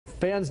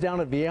fans down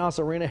at Viejas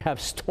Arena have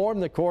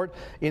stormed the court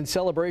in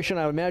celebration.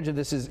 I imagine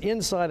this is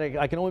inside.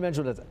 I can only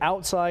imagine it's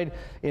outside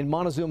in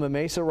Montezuma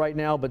Mesa right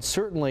now, but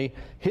certainly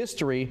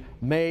history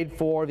made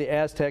for the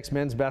Aztecs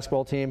men's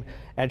basketball team.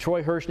 And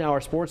Troy Hirsch, now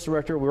our sports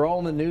director, we're all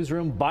in the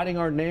newsroom biting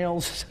our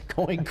nails,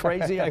 going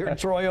crazy. I heard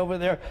Troy over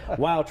there.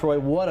 Wow, Troy,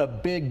 what a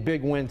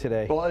big win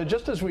today. Well,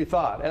 just as we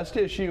thought,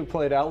 SDSU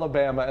played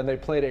Alabama, and they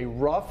played a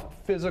rough,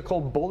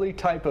 physical, bully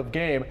type of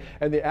game.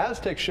 And the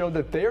Aztecs showed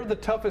that they're the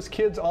toughest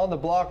kids on the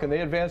block, and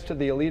they advanced to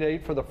the Elite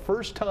Eight for the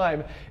first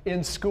time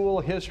in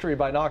school history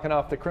by knocking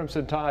off the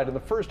Crimson Tide. In the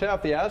first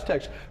half, the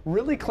Aztecs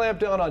really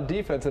clamped down on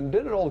defense and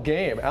did it all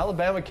game.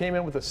 Alabama came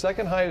in with the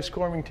second highest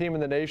scoring team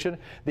in the nation.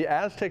 The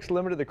Aztecs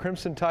limited the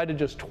Crimson Tide to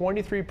just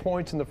 23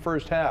 points in the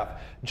first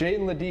half.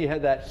 Jaden Ledee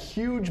had that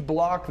huge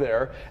block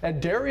there, and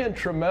Darian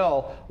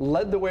Trammell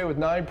led the way with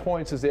 9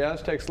 points as the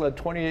Aztecs led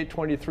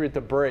 28-23 at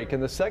the break. In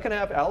the second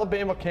half,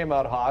 Alabama came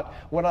out hot,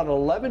 went on an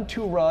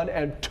 11-2 run,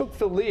 and took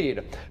the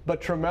lead. But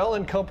Trammell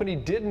and company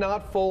did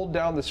not fold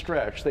down the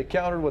stretch. They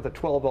countered with a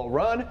 12-0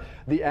 run.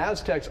 The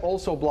Aztecs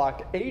also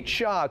blocked 8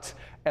 shots,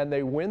 and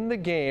they win the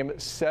game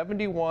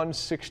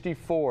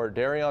 71-64.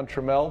 Darian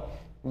Trammell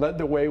led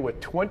the way with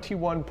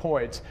 21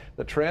 points.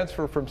 The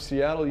transfer from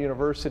Seattle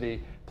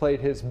University played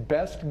his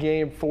best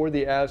game for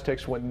the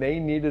Aztecs when they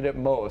needed it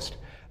most.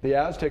 The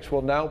Aztecs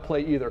will now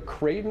play either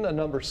Creighton, a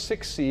number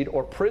 6 seed,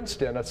 or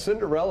Princeton, a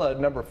Cinderella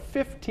number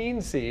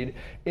 15 seed,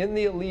 in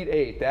the Elite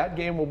Eight. That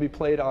game will be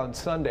played on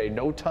Sunday.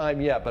 No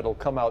time yet, but it'll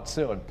come out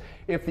soon.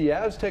 If the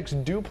Aztecs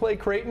do play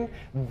Creighton,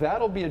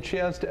 that'll be a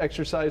chance to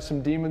exercise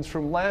some demons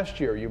from last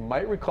year. You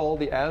might recall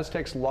the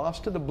Aztecs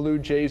lost to the Blue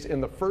Jays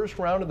in the first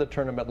round of the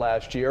tournament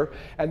last year,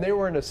 and they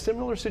were in a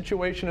similar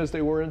situation as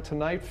they were in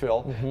tonight,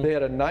 Phil. They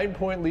had a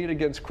 9-point lead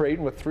against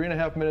Creighton with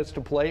 3.5 minutes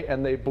to play,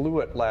 and they blew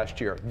it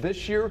last year.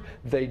 This year,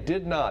 they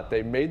did not.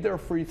 They made their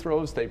free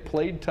throws, they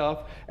played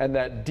tough, and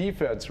that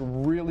defense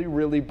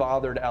really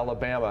bothered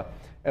Alabama.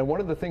 And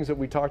one of the things that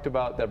we talked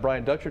about, that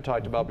Brian Dutcher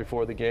talked about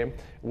before the game,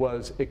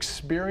 was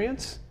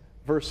experience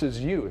versus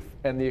youth.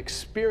 And the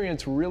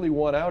experience really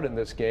won out in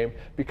this game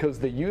because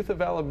the youth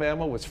of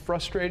Alabama was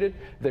frustrated,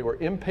 they were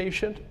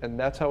impatient, and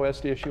that's how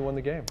SDSU won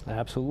the game.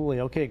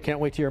 Absolutely. Okay, can't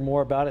wait to hear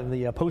more about it in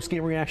the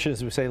post-game reaction,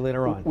 as we say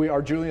later on.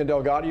 Julian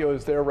Delgadio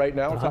is there right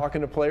now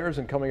talking to players,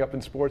 and coming up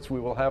in sports, we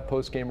will have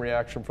post-game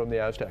reaction from the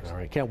Aztecs. All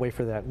right, can't wait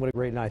for that. What a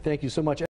great night. Thank you so much.